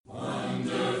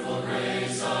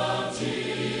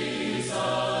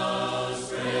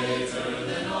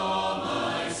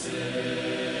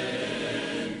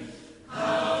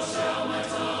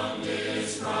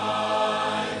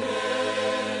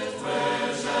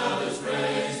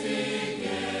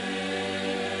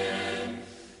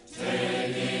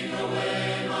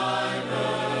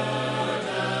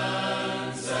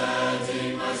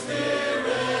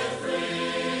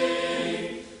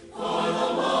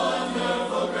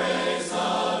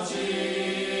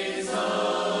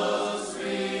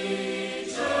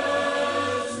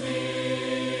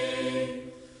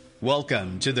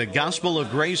Welcome to the Gospel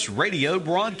of Grace radio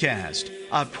broadcast,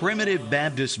 a primitive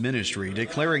Baptist ministry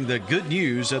declaring the good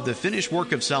news of the finished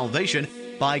work of salvation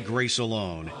by grace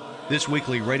alone. This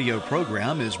weekly radio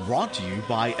program is brought to you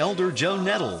by Elder Joe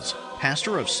Nettles,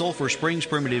 pastor of Sulphur Springs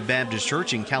Primitive Baptist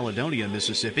Church in Caledonia,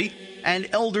 Mississippi, and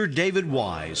Elder David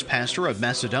Wise, pastor of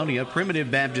Macedonia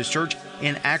Primitive Baptist Church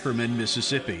in Ackerman,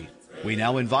 Mississippi. We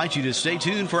now invite you to stay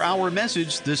tuned for our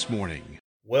message this morning.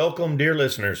 Welcome, dear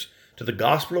listeners, to the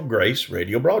Gospel of Grace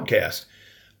radio broadcast.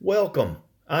 Welcome.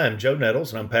 I am Joe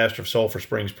Nettles, and I'm pastor of Sulphur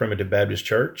Springs Primitive Baptist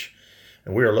Church,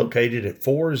 and we are located at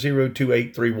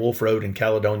 40283 Wolf Road in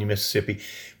Caledonia, Mississippi.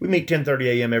 We meet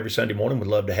 10:30 a.m. every Sunday morning. We'd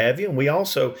love to have you, and we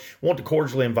also want to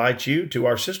cordially invite you to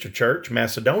our sister church,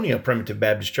 Macedonia Primitive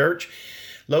Baptist Church,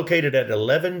 located at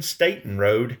 11 Staten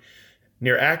Road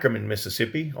near Ackerman,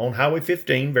 Mississippi, on Highway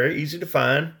 15, very easy to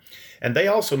find. And they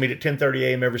also meet at 10:30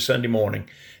 a.m. every Sunday morning.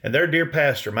 And their dear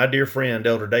pastor, my dear friend,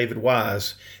 Elder David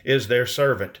Wise, is their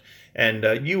servant.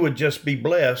 And you would just be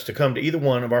blessed to come to either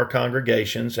one of our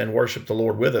congregations and worship the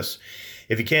Lord with us.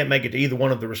 If you can't make it to either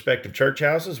one of the respective church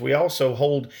houses, we also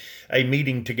hold a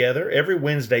meeting together every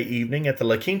Wednesday evening at the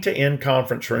La Quinta Inn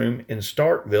Conference Room in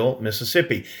Starkville,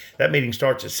 Mississippi. That meeting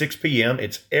starts at 6 p.m.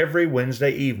 It's every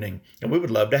Wednesday evening, and we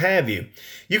would love to have you.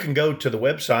 You can go to the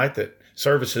website that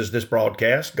services this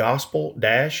broadcast,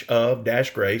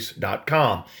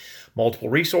 gospel-of-grace.com. Multiple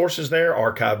resources there,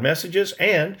 archived messages,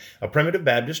 and a Primitive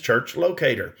Baptist Church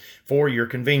locator for your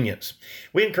convenience.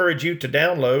 We encourage you to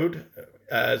download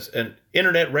as an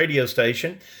internet radio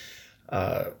station,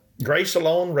 Grace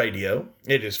Alone Radio.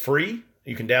 It is free.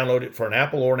 You can download it for an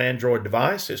Apple or an Android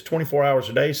device. It's 24 hours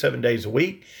a day, 7 days a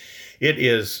week. It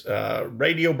is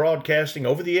radio broadcasting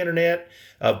over the internet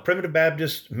of Primitive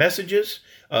Baptist messages,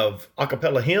 of a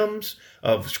cappella hymns,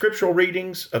 of scriptural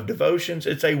readings, of devotions.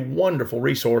 It's a wonderful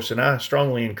resource, and I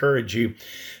strongly encourage you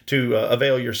to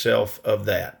avail yourself of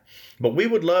that. But we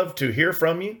would love to hear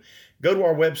from you. Go to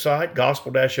our website,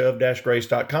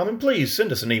 gospel-of-grace.com, and please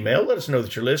send us an email. Let us know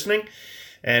that you're listening,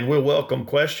 and we'll welcome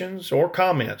questions or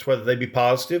comments, whether they be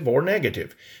positive or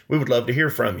negative. We would love to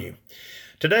hear from you.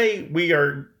 Today, we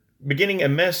are beginning a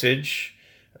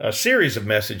series of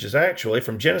messages, actually,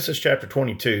 from Genesis chapter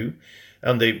 22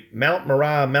 on the Mount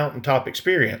Moriah mountaintop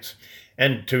experience.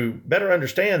 And to better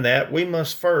understand that, we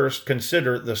must first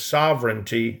consider the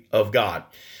sovereignty of God.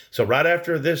 So right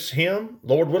after this hymn,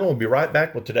 Lord willing, we'll be right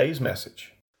back with today's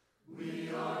message.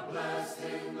 We are blessed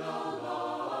in the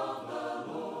law of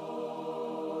the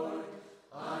Lord,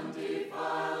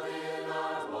 undefiled in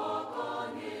our walk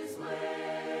on His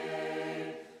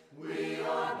way. We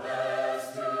are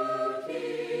blessed to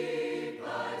keep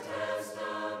Thy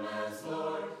testaments,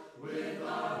 Lord. With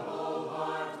our whole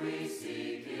heart we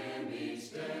seek Him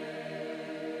each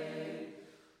day.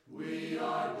 We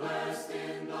are blessed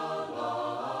in the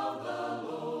law of the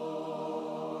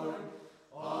Lord.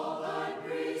 All Thy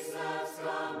precepts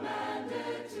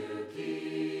commanded to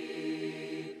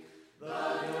keep. The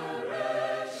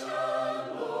direction,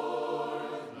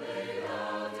 Lord, laid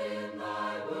out in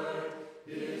Thy word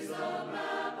is the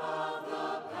map of the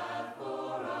path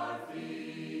for our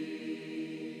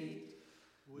feet.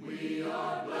 We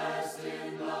are blessed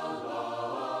in the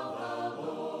law of the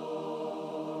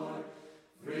Lord,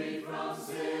 free from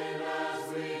sin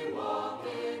as we walk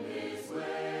in His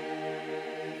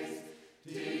ways.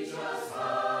 Teach us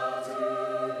how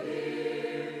to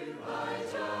hear Thy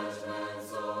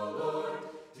judgments, O Lord.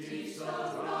 Teach the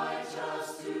righteous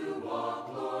to walk,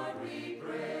 Lord, we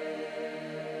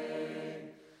pray.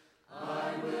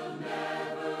 I will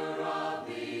never of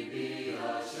Thee be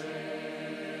ashamed.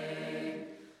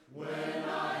 When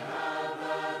I have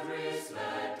that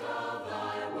respect of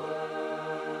Thy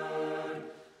word,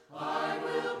 I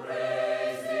will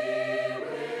praise Thee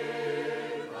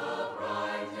with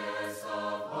uprightness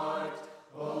of heart.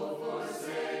 Oh,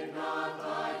 forsake not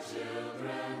Thy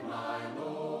children, my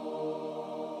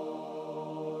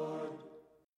Lord.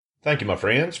 Thank you, my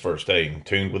friends, for staying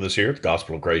tuned with us here at the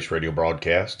Gospel of Grace radio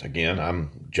broadcast. Again, I'm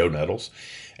Joe Nettles,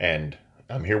 and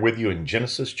I'm here with you in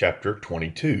Genesis chapter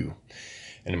 22.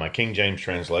 And in my King James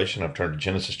translation, I've turned to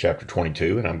Genesis chapter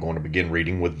 22, and I'm going to begin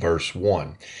reading with verse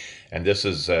 1. And this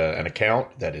is an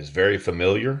account that is very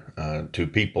familiar to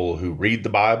people who read the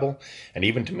Bible, and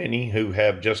even to many who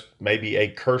have just maybe a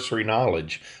cursory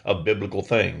knowledge of biblical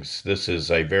things. This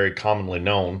is a very commonly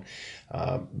known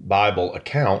Bible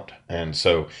account, and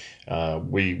so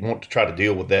we want to try to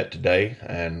deal with that today.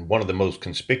 And one of the most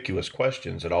conspicuous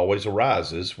questions that always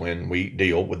arises when we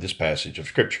deal with this passage of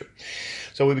Scripture.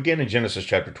 So we begin in Genesis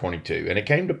chapter 22. And it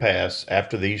came to pass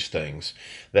after these things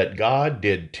that God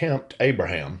did tempt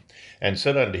Abraham and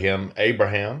said unto him,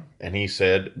 Abraham, and he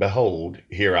said, Behold,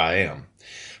 here I am.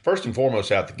 First and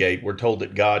foremost out the gate, we're told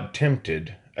that God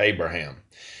tempted Abraham.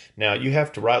 Now, you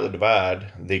have to rightly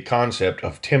divide the concept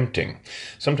of tempting.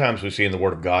 Sometimes we see in the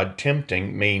Word of God,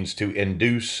 tempting means to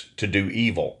induce to do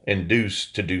evil, induce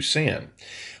to do sin.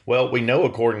 Well, we know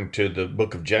according to the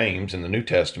book of James in the New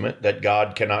Testament that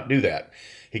God cannot do that.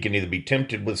 He can neither be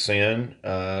tempted with sin,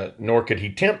 nor could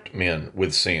he tempt men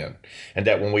with sin. And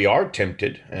that when we are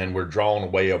tempted and we're drawn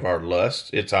away of our lusts,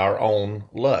 it's our own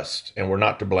lust, and we're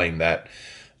not to blame that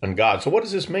on God. So what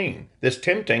does this mean? This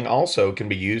tempting also can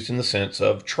be used in the sense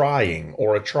of trying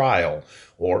or a trial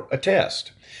or a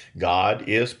test. God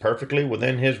is perfectly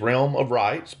within his realm of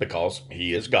rights, because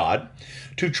he is God,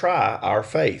 to try our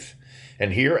faith.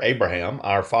 And here Abraham,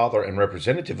 our father and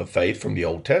representative of faith from the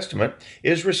Old Testament,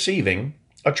 is receiving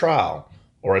a trial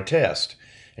or a test.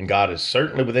 And God is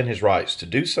certainly within his rights to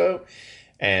do so.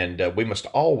 And we must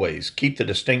always keep the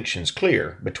distinctions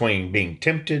clear between being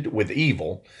tempted with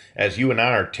evil, as you and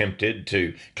I are tempted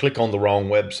to click on the wrong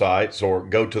websites or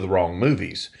go to the wrong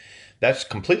movies. That's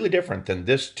completely different than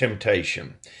this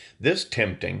temptation. This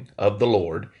tempting of the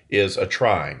Lord is a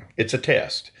trying. It's a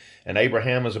test. And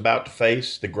Abraham is about to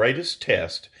face the greatest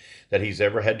test that he's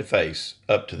ever had to face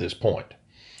up to this point.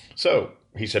 So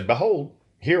he said, Behold,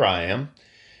 here I am.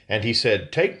 And he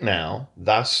said, Take now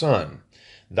thy son,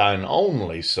 thine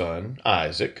only son,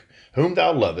 Isaac, whom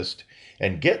thou lovest,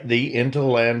 and get thee into the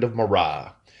land of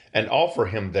Moriah, and offer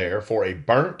him there for a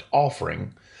burnt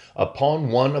offering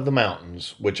upon one of the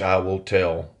mountains which I will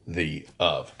tell thee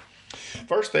of.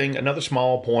 First thing, another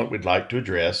small point we'd like to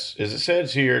address is it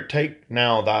says here, Take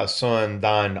now thy son,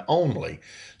 thine only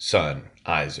son,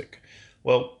 Isaac.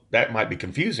 Well, that might be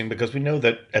confusing because we know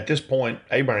that at this point,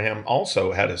 Abraham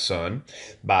also had a son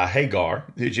by Hagar,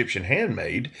 the Egyptian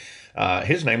handmaid.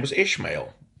 His name was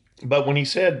Ishmael. But when he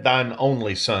said thine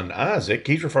only son Isaac,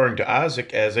 he's referring to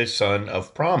Isaac as a son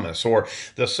of promise, or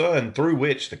the son through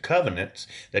which the covenants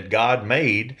that God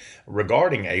made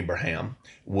regarding Abraham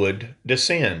would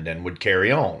descend and would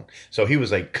carry on. So he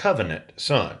was a covenant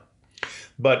son.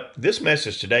 But this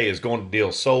message today is going to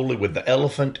deal solely with the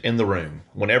elephant in the room.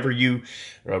 Whenever you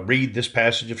read this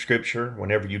passage of Scripture,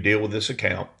 whenever you deal with this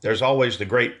account, there's always the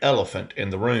great elephant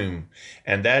in the room,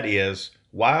 and that is,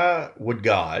 why would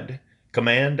God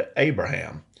command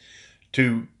Abraham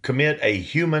to commit a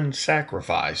human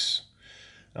sacrifice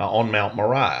on Mount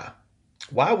Moriah?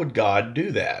 Why would God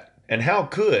do that? And how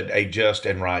could a just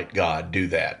and right God do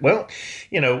that? Well,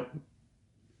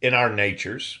 in our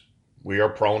natures, we are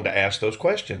prone to ask those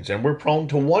questions, and we're prone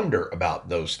to wonder about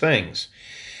those things.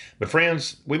 But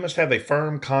friends, we must have a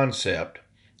firm concept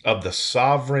of the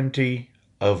sovereignty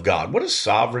of God. What does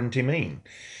sovereignty mean?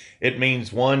 It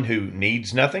means one who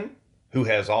needs nothing, who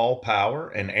has all power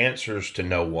and answers to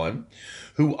no one,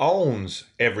 who owns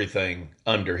everything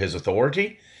under his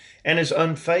authority, and is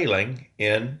unfailing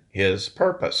in his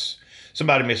purpose.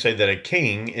 Somebody may say that a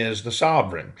king is the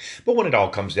sovereign, but when it all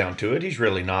comes down to it, he's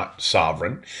really not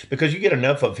sovereign, because you get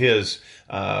enough of his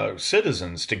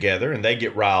citizens together and they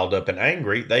get riled up and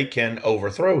angry, they can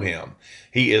overthrow him.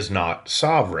 He is not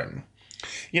sovereign.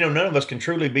 None of us can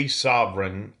truly be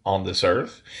sovereign on this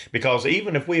earth, because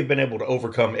even if we have been able to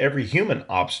overcome every human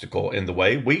obstacle in the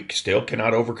way, we still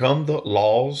cannot overcome the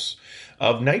laws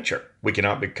of nature. We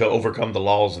cannot overcome the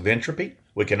laws of entropy.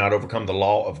 We cannot overcome the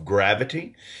law of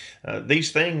gravity.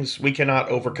 These things we cannot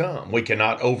overcome. We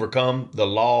cannot overcome the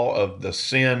law of the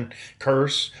sin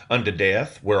curse unto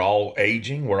death. We're all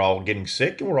aging, we're all getting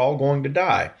sick, and we're all going to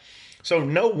die. So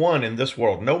no one in this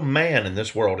world, no man in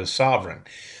this world is sovereign.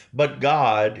 But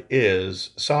God is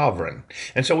sovereign.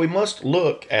 And so we must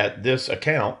look at this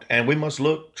account, and we must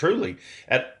look truly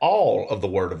at all of the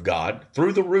Word of God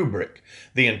through the rubric,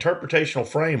 the interpretational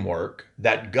framework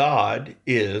that God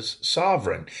is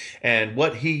sovereign. And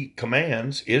what he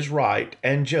commands is right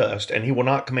and just, and he will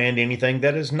not command anything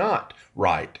that is not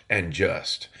right and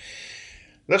just.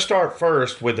 Let's start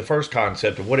first with the first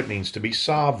concept of what it means to be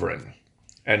sovereign.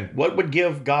 And what would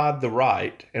give God the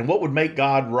right, and what would make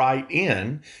God right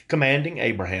in commanding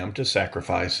Abraham to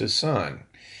sacrifice his son?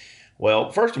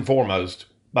 Well, first and foremost,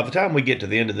 by the time we get to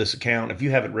the end of this account, if you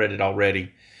haven't read it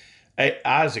already,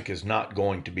 Isaac is not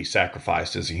going to be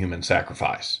sacrificed as a human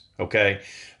sacrifice, okay?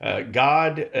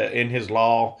 God, in his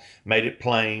law, made it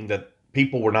plain that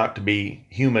people were not to be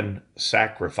human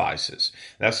sacrifices.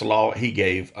 That's the law he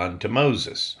gave unto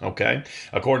Moses, okay?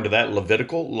 According to that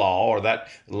Levitical law, or that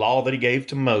law that he gave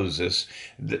to Moses,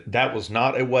 that was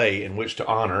not a way in which to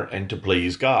honor and to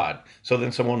please God. So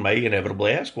then someone may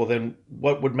inevitably ask, well, then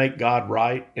what would make God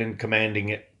right in commanding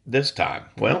it this time?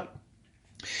 Well,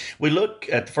 We look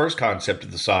at the first concept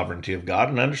of the sovereignty of God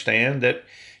and understand that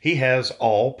he has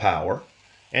all power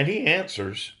and he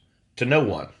answers to no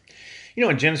one. You know,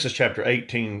 in Genesis chapter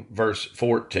 18, verse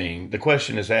 14, the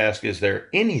question is asked, is there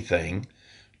anything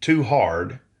too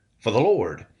hard for the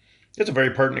Lord? It's a very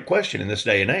pertinent question in this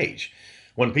day and age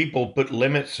when people put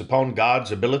limits upon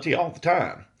God's ability all the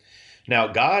time. Now,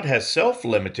 God has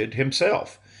self-limited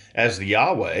himself. As the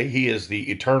Yahweh, he is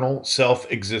the eternal,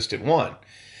 self-existent one.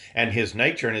 And his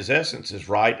nature and his essence is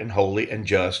right and holy and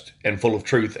just and full of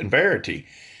truth and verity.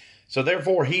 So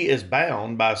therefore, he is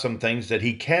bound by some things that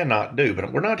he cannot do.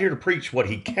 But we're not here to preach what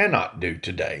he cannot do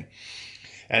today.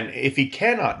 And if he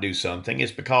cannot do something,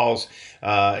 it's because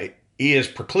he is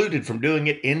precluded from doing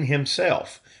it in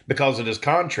himself, because it is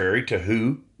contrary to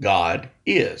who God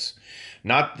is.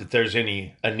 Not that there's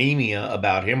any anemia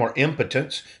about him or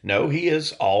impotence. No, he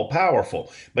is all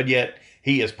powerful. But yet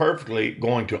he is perfectly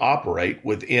going to operate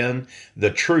within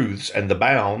the truths and the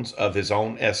bounds of his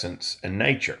own essence and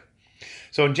nature.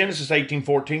 So in Genesis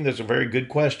 18:14, there's a very good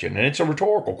question, and it's a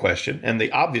rhetorical question, and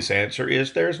the obvious answer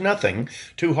is there's nothing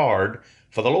too hard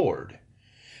for the Lord.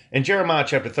 In Jeremiah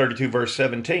chapter 32, verse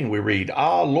 17, we read,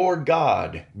 Ah, Lord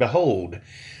God, behold,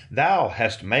 thou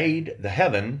hast made the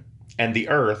heaven and the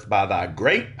earth by thy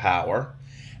great power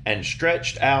and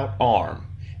stretched out arm,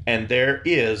 and there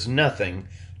is nothing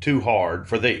too hard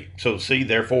for thee. So see,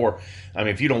 therefore,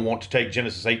 if you don't want to take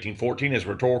Genesis 18:14 as a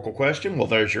rhetorical question, well,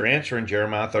 there's your answer in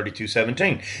Jeremiah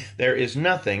 32:17. There is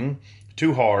nothing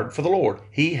too hard for the Lord.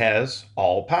 He has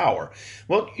all power.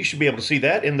 Well, you should be able to see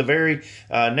that in the very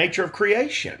nature of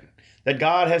creation, that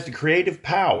God has the creative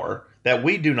power that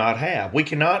we do not have. We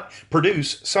cannot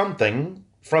produce something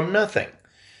from nothing.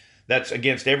 That's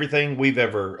against everything we've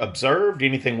ever observed,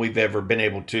 anything we've ever been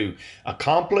able to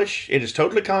accomplish. It is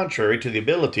totally contrary to the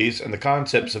abilities and the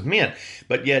concepts of men,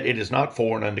 but yet it is not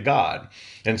foreign unto God.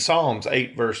 In Psalms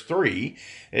 8, verse 3,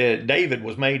 David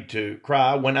was made to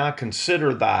cry, When I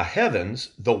consider thy heavens,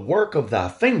 the work of thy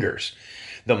fingers,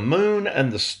 the moon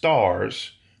and the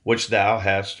stars, which thou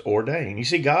hast ordained. You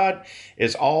see, God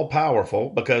is all powerful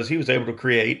because he was able to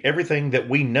create everything that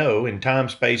we know in time,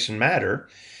 space, and matter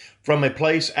from a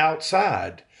place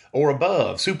outside or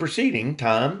above, superseding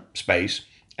time, space,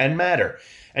 and matter.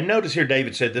 And notice here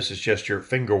David said, this is just your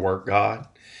finger work, God.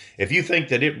 If you think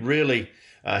that it really,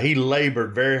 he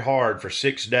labored very hard for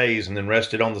 6 days and then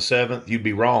rested on the seventh, you'd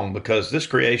be wrong, because this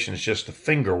creation is just the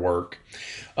finger work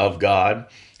of God,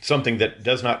 something that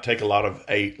does not take a lot of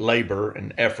labor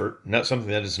and effort, not something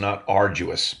that is not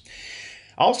arduous.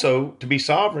 Also, to be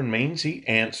sovereign means he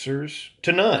answers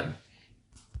to none.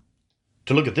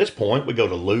 To look at this point, we go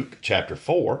to Luke chapter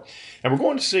 4, and we're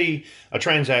going to see a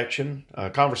transaction,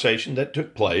 a conversation that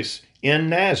took place in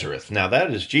Nazareth. Now,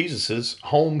 that is Jesus's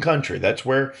home country. That's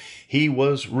where he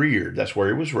was reared. That's where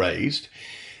he was raised.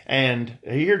 And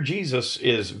here Jesus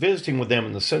is visiting with them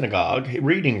in the synagogue,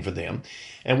 reading for them.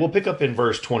 And we'll pick up in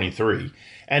verse 23.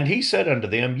 And he said unto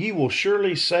them, Ye will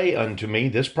surely say unto me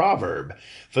this proverb,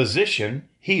 Physician,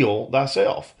 heal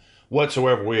thyself.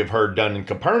 Whatsoever we have heard done in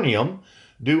Capernaum,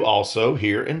 do also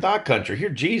here in thy country. Here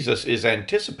Jesus is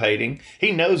anticipating.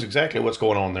 He knows exactly what's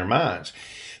going on in their minds.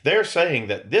 They're saying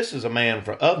that this is a man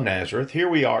of Nazareth. Here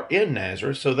we are in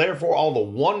Nazareth. So therefore, all the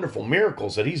wonderful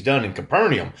miracles that he's done in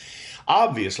Capernaum,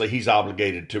 obviously he's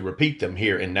obligated to repeat them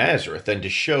here in Nazareth and to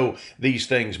show these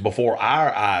things before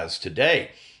our eyes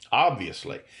today,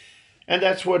 obviously. And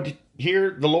that's what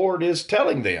here the Lord is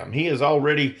telling them. He has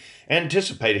already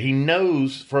anticipated. He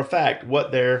knows for a fact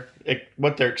what they're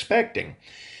expecting.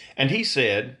 And he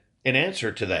said, in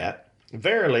answer to that,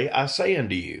 Verily I say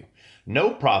unto you,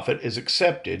 no prophet is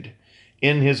accepted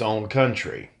in his own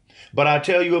country. But I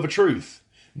tell you of a truth,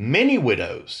 many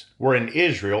widows were in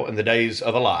Israel in the days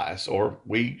of Elias, or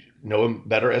we know him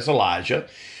better as Elijah,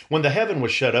 when the heaven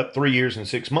was shut up 3 years and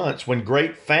 6 months, when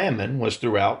great famine was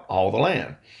throughout all the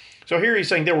land. So here he's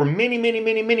saying there were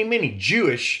many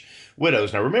Jewish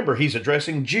widows. Now remember, he's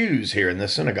addressing Jews here in the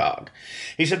synagogue.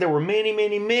 He said there were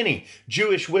many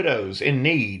Jewish widows in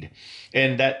need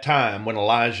in that time when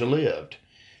Elijah lived.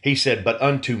 He said, But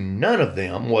unto none of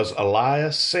them was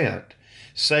Elias sent,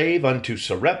 save unto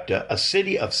Sarepta, a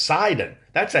city of Sidon.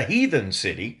 That's a heathen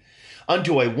city,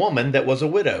 unto a woman that was a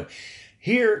widow.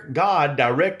 Here God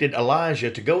directed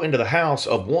Elijah to go into the house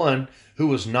of one who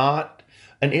was not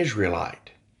an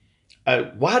Israelite.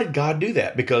 Why did God do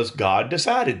that? Because God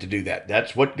decided to do that.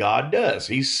 That's what God does.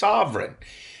 He's sovereign.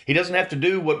 He doesn't have to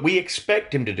do what we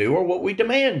expect him to do or what we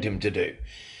demand him to do.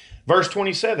 Verse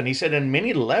 27, he said, And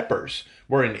many lepers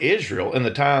were in Israel in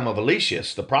the time of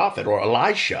Eliseus the prophet, or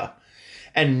Elisha,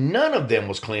 and none of them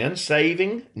was cleansed,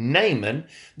 saving Naaman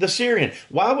the Syrian.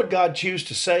 Why would God choose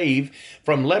to save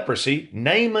from leprosy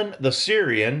Naaman the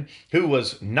Syrian, who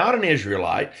was not an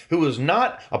Israelite, who was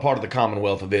not a part of the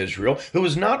Commonwealth of Israel, who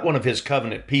was not one of his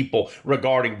covenant people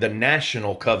regarding the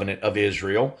national covenant of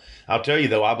Israel? I'll tell you,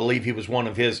 though, I believe he was one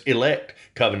of his elect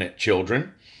covenant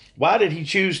children. Why did he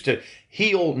choose to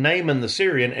heal Naaman the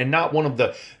Syrian and not one of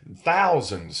the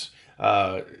thousands,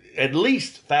 at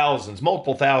least thousands,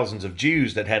 multiple thousands of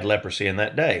Jews that had leprosy in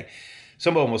that day?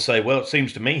 Some of them will say, well, it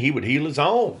seems to me he would heal his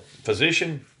own.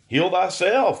 Physician, heal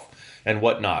thyself, and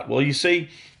whatnot. Well, you see,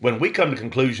 when we come to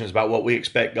conclusions about what we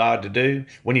expect God to do,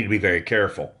 we need to be very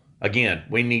careful. Again,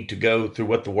 we need to go through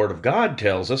what the Word of God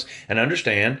tells us and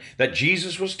understand that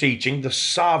Jesus was teaching the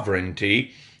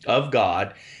sovereignty of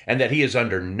God and that he is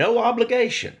under no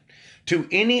obligation to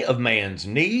any of man's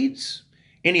needs,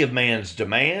 any of man's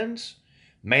demands,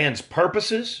 man's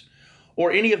purposes,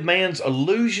 or any of man's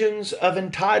illusions of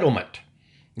entitlement.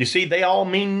 You see, they all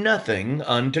mean nothing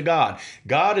unto God.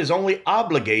 God is only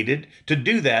obligated to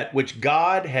do that which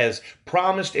God has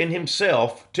promised in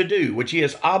himself to do, which he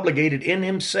has obligated in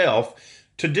himself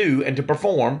to do and to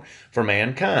perform for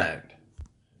mankind.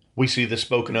 We see this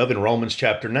spoken of in Romans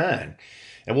chapter 9.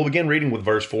 And we'll begin reading with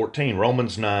verse 14,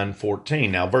 Romans 9:14.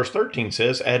 Now, verse 13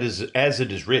 says, as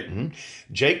it is written,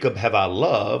 Jacob have I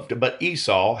loved, but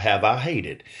Esau have I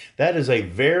hated. That is a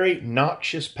very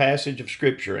noxious passage of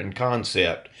Scripture and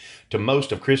concept to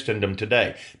most of Christendom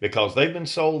today, because they've been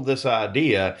sold this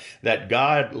idea that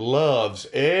God loves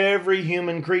every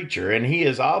human creature, and he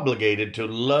is obligated to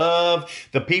love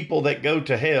the people that go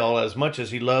to hell as much as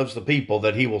he loves the people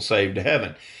that he will save to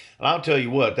heaven. And I'll tell you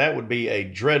what, that would be a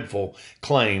dreadful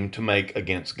claim to make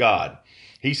against God.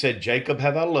 He said, Jacob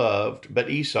have I loved, but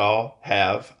Esau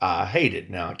have I hated.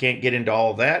 Now, I can't get into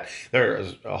all that.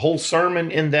 There's a whole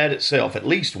sermon in that itself, at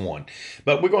least one.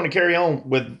 But we're going to carry on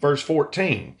with verse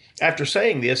 14. After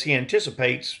saying this, he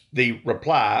anticipates the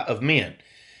reply of men.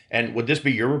 And would this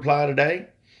be your reply today?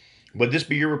 Would this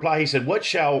be your reply? He said, what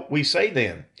shall we say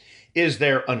then? Is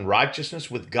there unrighteousness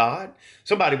with God?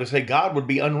 Somebody would say God would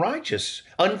be unrighteous,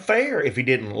 unfair if he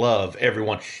didn't love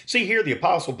everyone. See here, the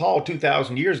Apostle Paul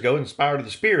 2,000 years ago inspired of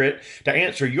the Spirit to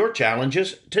answer your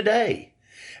challenges today.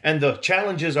 And the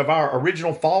challenges of our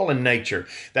original fallen nature,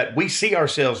 that we see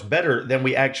ourselves better than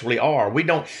we actually are. We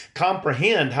don't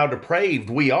comprehend how depraved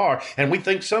we are, and we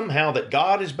think somehow that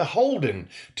God is beholden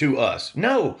to us.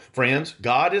 No, friends,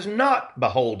 God is not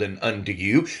beholden unto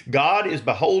you. God is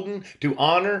beholden to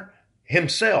honor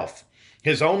himself,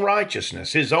 his own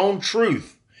righteousness, his own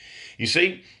truth. You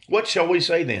see, what shall we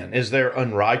say then? Is there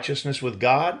unrighteousness with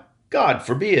God? God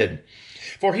forbid.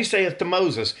 For he saith to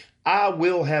Moses, I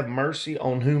will have mercy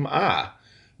on whom I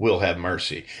will have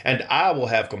mercy, and I will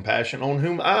have compassion on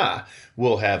whom I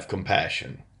will have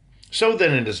compassion. So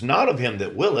then it is not of him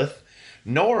that willeth,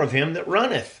 nor of him that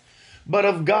runneth, but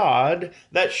of God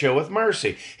that showeth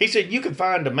mercy. He said, you can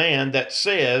find a man that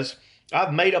says,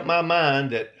 I've made up my mind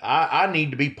that I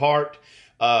need to be part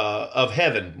of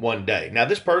heaven one day. Now,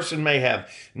 this person may have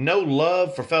no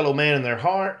love for fellow man in their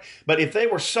heart, but if they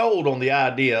were sold on the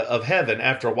idea of heaven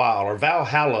after a while, or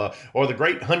Valhalla, or the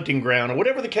great hunting ground, or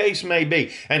whatever the case may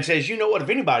be, and says, you know what, if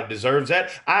anybody deserves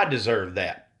that, I deserve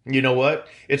that. You know what?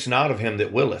 It's not of him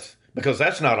that willeth, because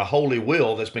that's not a holy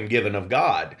will that's been given of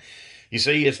God. You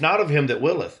see, it's not of him that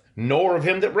willeth, nor of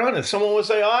him that runneth. Someone would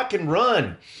say, oh, I can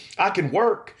run, I can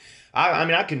work.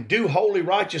 I can do holy,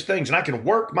 righteous things, and I can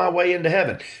work my way into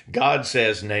heaven. God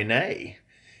says, nay, nay,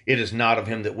 it is not of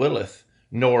him that willeth,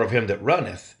 nor of him that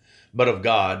runneth, but of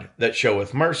God that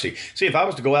showeth mercy. See, if I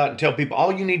was to go out and tell people,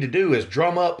 all you need to do is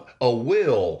drum up a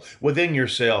will within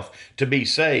yourself to be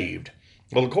saved.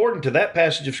 Well, according to that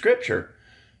passage of Scripture,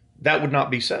 that would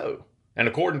not be so. And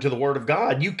according to the Word of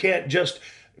God, you can't just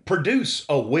produce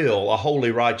a will, a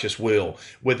holy, righteous will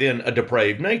within a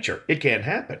depraved nature. It can't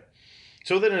happen.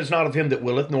 So then it is not of him that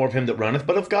willeth, nor of him that runneth,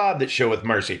 but of God that showeth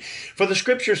mercy. For the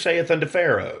Scripture saith unto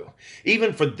Pharaoh,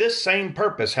 even for this same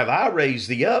purpose have I raised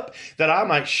thee up, that I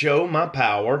might show my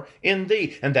power in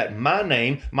thee, and that my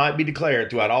name might be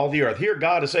declared throughout all the earth. Here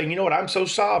God is saying, you know what, I'm so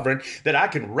sovereign that I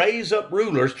can raise up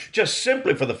rulers just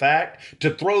simply for the fact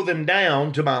to throw them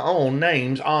down to my own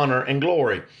name's honor and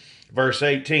glory. Verse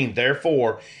 18,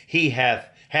 therefore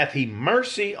hath he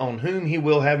mercy on whom he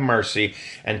will have mercy,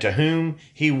 and to whom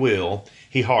he will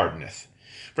he hardeneth.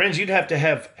 Friends, you'd have to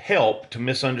have help to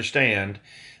misunderstand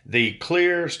the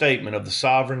clear statement of the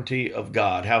sovereignty of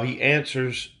God, how he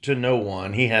answers to no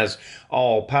one. He has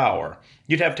all power.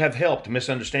 You'd have to have help to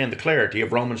misunderstand the clarity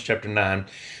of Romans chapter 9,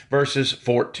 verses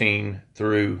 14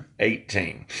 through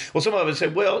 18. Well, some of us say,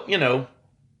 well, you know,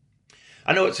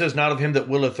 I know it says not of him that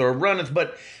willeth or runneth,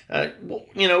 but,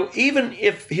 even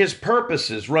if his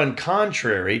purposes run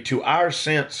contrary to our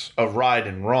sense of right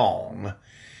and wrong,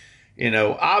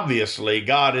 obviously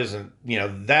God isn't,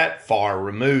 that far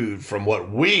removed from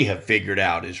what we have figured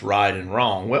out is right and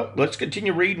wrong. Well, let's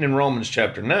continue reading in Romans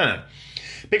chapter 9.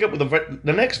 Pick up with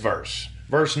the next verse,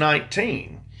 verse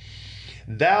 19.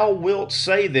 Thou wilt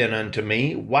say then unto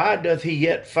me, why doth he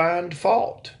yet find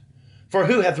fault? For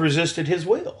who hath resisted his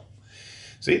will?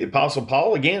 See, the Apostle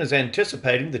Paul, again, is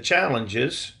anticipating the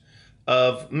challenges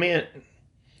of men.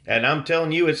 And I'm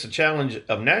telling you, it's the challenge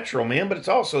of natural men, but it's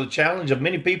also the challenge of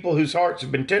many people whose hearts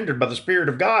have been tendered by the Spirit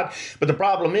of God. But the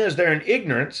problem is they're in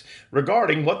ignorance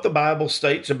regarding what the Bible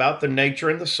states about the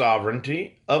nature and the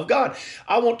sovereignty of God.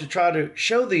 I want to try to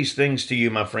show these things to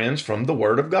you, my friends, from the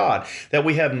Word of God, that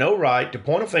we have no right to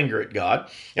point a finger at God,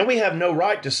 and we have no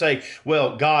right to say,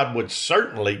 well, God would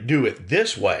certainly do it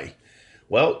this way.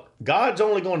 Well, God's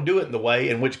only going to do it in the way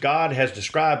in which God has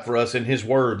described for us in His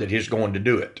Word that He's going to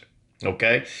do it.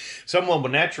 Okay? Someone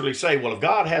would naturally say, well, if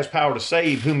God has power to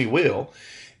save whom He will,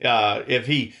 if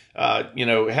He,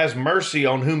 has mercy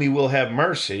on whom He will have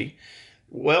mercy,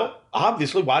 well,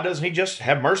 obviously, why doesn't He just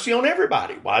have mercy on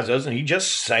everybody? Why doesn't He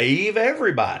just save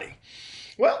everybody?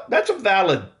 Well, that's a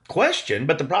valid question,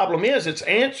 but the problem is it's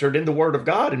answered in the Word of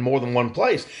God in more than one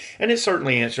place, and it's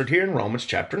certainly answered here in Romans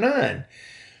chapter 9.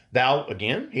 Thou,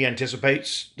 again, he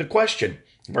anticipates the question.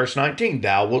 Verse 19,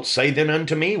 thou wilt say then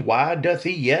unto me, why doth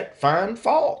he yet find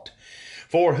fault?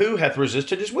 For who hath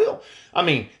resisted his will? I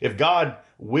mean, if God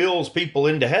wills people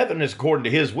into heaven as according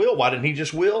to his will, why didn't he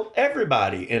just will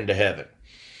everybody into heaven?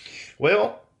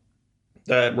 Well,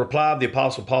 the reply of the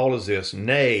Apostle Paul is this,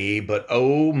 nay, but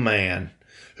O man,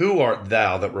 who art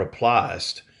thou that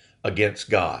repliest against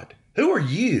God? Who are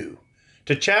you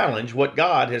to challenge what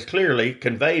God has clearly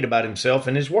conveyed about himself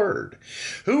in his word?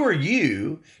 Who are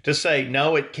you to say,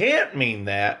 no, it can't mean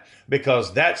that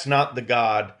because that's not the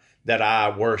God that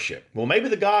I worship? Well, maybe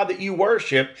the God that you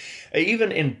worship,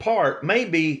 even in part, may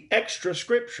be extra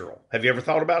scriptural. Have you ever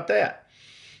thought about that?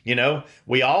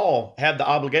 We all have the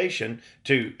obligation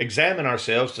to examine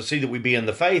ourselves to see that we be in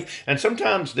the faith. And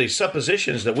sometimes the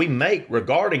suppositions that we make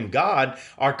regarding God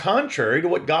are contrary to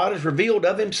what God has revealed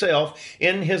of himself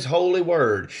in his holy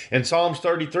word. In Psalms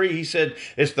 33, he said,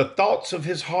 it's the thoughts of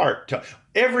his heart to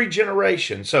every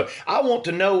generation. So I want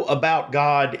to know about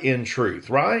God in truth,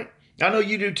 right? I know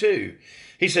you do too.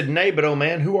 He said, nay, but O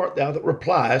man, who art thou that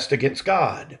repliest against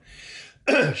God?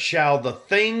 Shall the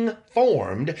thing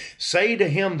formed say to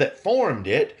him that formed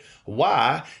it,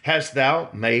 why hast thou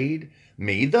made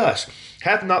me thus?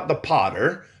 Hath not the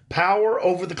potter power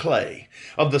over the clay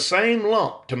of the same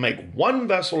lump to make one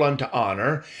vessel unto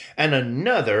honor and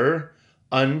another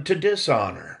unto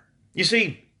dishonor? You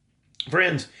see,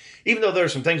 friends, even though there are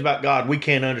some things about God we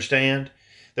can't understand,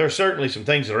 there are certainly some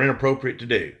things that are inappropriate to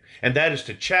do, and that is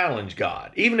to challenge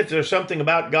God. Even if there's something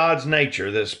about God's nature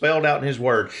that is spelled out in his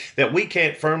word that we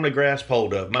can't firmly grasp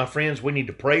hold of, my friends, we need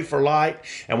to pray for light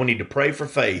and we need to pray for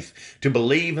faith to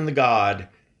believe in the God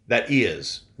that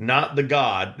is, not the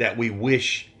God that we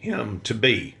wish him to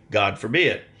be. God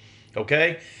forbid.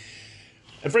 Okay?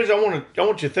 And friends, I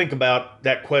want you to think about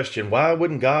that question. Why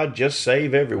wouldn't God just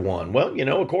save everyone? Well,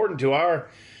 according to our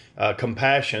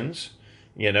compassions,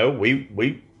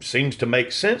 we seems to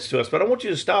make sense to us, but I want you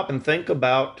to stop and think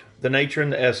about the nature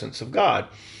and the essence of God.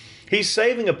 He's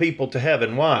saving a people to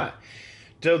heaven. Why?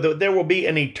 So that there will be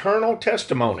an eternal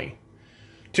testimony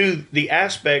to the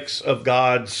aspects of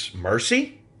God's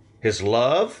mercy, his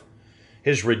love,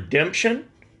 his redemption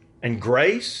and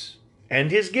grace,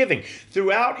 and his giving.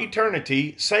 Throughout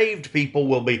eternity, saved people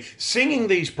will be singing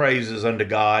these praises unto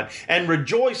God and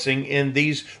rejoicing in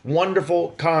these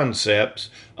wonderful concepts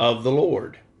of the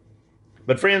Lord.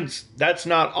 But friends, that's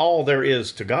not all there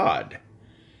is to God.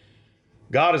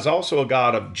 God is also a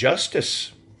God of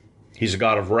justice. He's a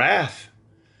God of wrath.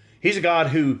 He's a God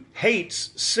who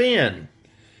hates sin.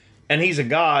 And he's a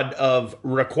God of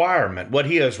requirement. What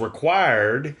he has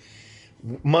required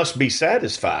must be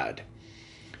satisfied.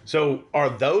 So are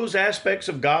those aspects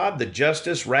of God, the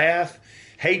justice, wrath,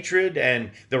 hatred,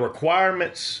 and the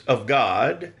requirements of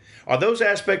God, are those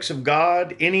aspects of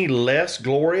God any less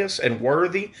glorious and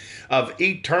worthy of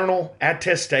eternal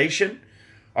attestation?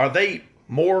 Are they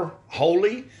more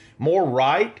holy, more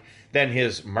right than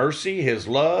his mercy, his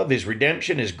love, his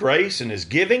redemption, his grace, and his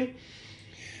giving?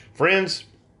 Friends,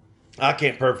 I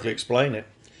can't perfectly explain it,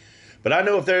 but I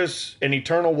know if there's an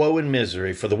eternal woe and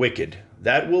misery for the wicked,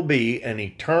 that will be an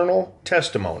eternal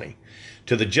testimony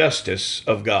to the justice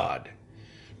of God,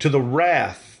 to the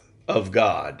wrath of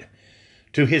God,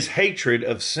 to his hatred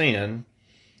of sin,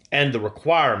 and the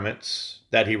requirements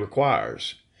that he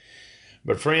requires.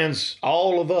 But friends,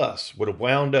 all of us would have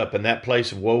wound up in that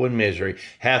place of woe and misery,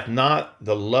 hath not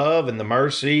the love and the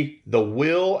mercy, the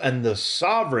will and the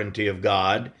sovereignty of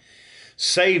God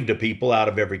saved a people out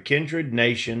of every kindred,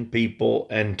 nation, people,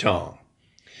 and tongue.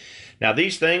 Now,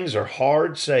 these things are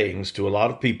hard sayings to a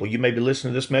lot of people. You may be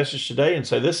listening to this message today and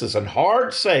say, this is a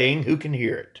hard saying. Who can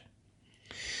hear it?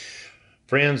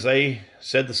 Friends, they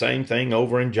said the same thing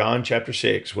over in John chapter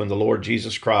 6 when the Lord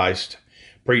Jesus Christ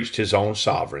preached his own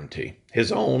sovereignty,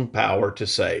 his own power to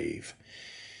save.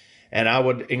 And I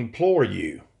would implore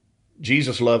you,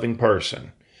 Jesus-loving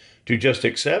person, to just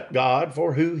accept God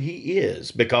for who he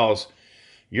is, because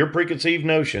your preconceived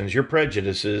notions, your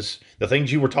prejudices, the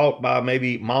things you were taught by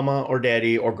maybe mama or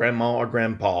daddy or grandma or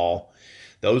grandpa,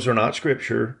 those are not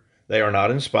scripture. They are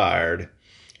not inspired.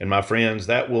 And my friends,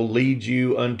 that will lead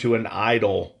you unto an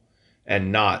idol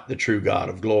and not the true God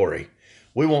of glory.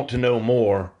 We want to know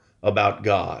more about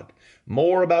God,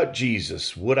 more about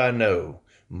Jesus would I know,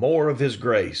 more of his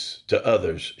grace to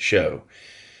others show.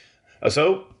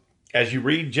 So, as you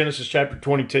read Genesis chapter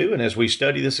 22, and as we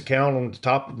study this account on the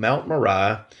top of Mount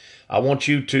Moriah, I want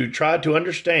you to try to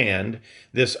understand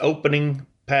these opening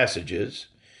passages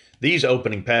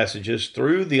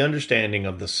through the understanding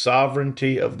of the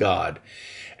sovereignty of God.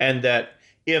 And that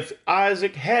if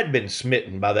Isaac had been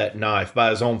smitten by that knife by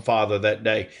his own father that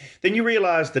day, then you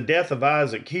realize the death of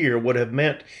Isaac here would have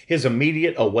meant his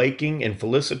immediate awakening in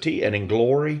felicity and in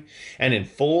glory and in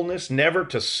fullness, never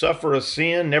to suffer a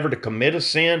sin, never to commit a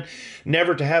sin,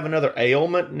 never to have another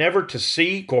ailment, never to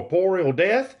see corporeal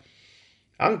death.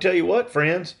 I can tell you what,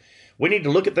 friends, we need to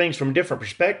look at things from a different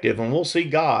perspective, and we'll see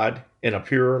God in a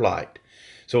purer light.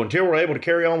 So until we're able to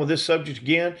carry on with this subject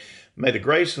again, may the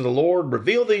grace of the Lord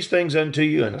reveal these things unto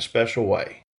you in a special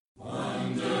way.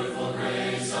 Wonderful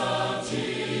grace of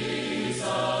Jesus,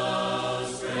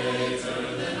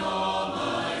 greater than all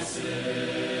my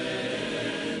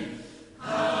sin.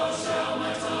 How shall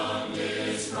my tongue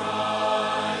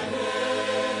describe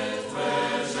it?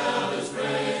 Where shall its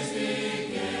praise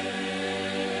begin?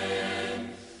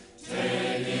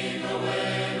 Taking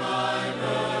away my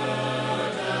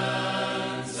burden,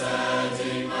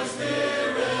 setting my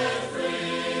spirit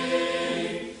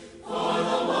free, for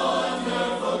the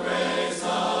wonderful grace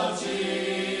of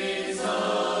Jesus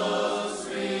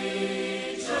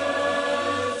reaches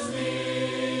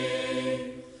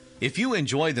me. If you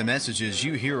enjoy the messages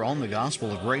you hear on the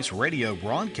Gospel of Grace radio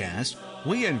broadcast,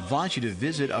 we invite you to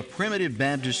visit a Primitive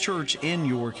Baptist church in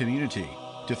your community.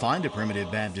 To find a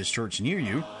Primitive Baptist church near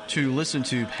you, to listen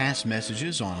to past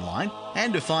messages online,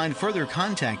 and to find further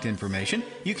contact information,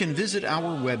 you can visit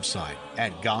our website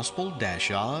at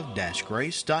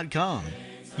gospel-of-grace.com.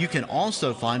 You can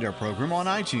also find our program on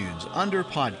iTunes under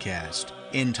podcast,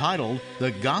 entitled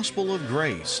The Gospel of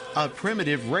Grace, a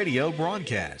Primitive Radio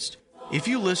Broadcast. If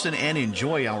you listen and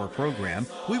enjoy our program,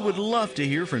 we would love to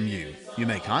hear from you. You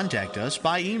may contact us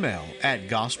by email at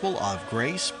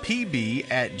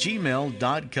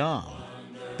gospelofgracepb@gmail.com.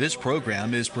 This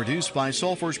program is produced by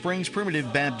Sulphur Springs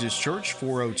Primitive Baptist Church,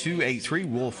 40283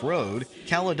 Wolf Road,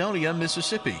 Caledonia,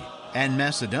 Mississippi, and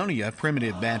Macedonia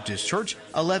Primitive Baptist Church,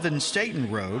 11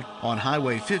 Staten Road on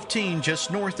Highway 15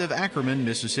 just north of Ackerman,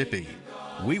 Mississippi.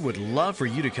 We would love for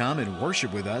you to come and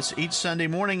worship with us each Sunday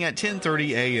morning at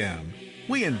 10:30 a.m.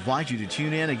 We invite you to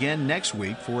tune in again next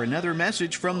week for another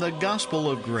message from the Gospel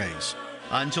of Grace.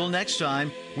 Until next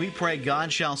time, we pray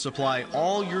God shall supply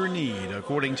all your need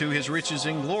according to his riches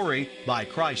in glory by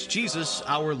Christ Jesus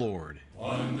our Lord.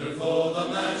 Wonderful the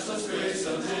matchless grace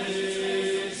of Jesus.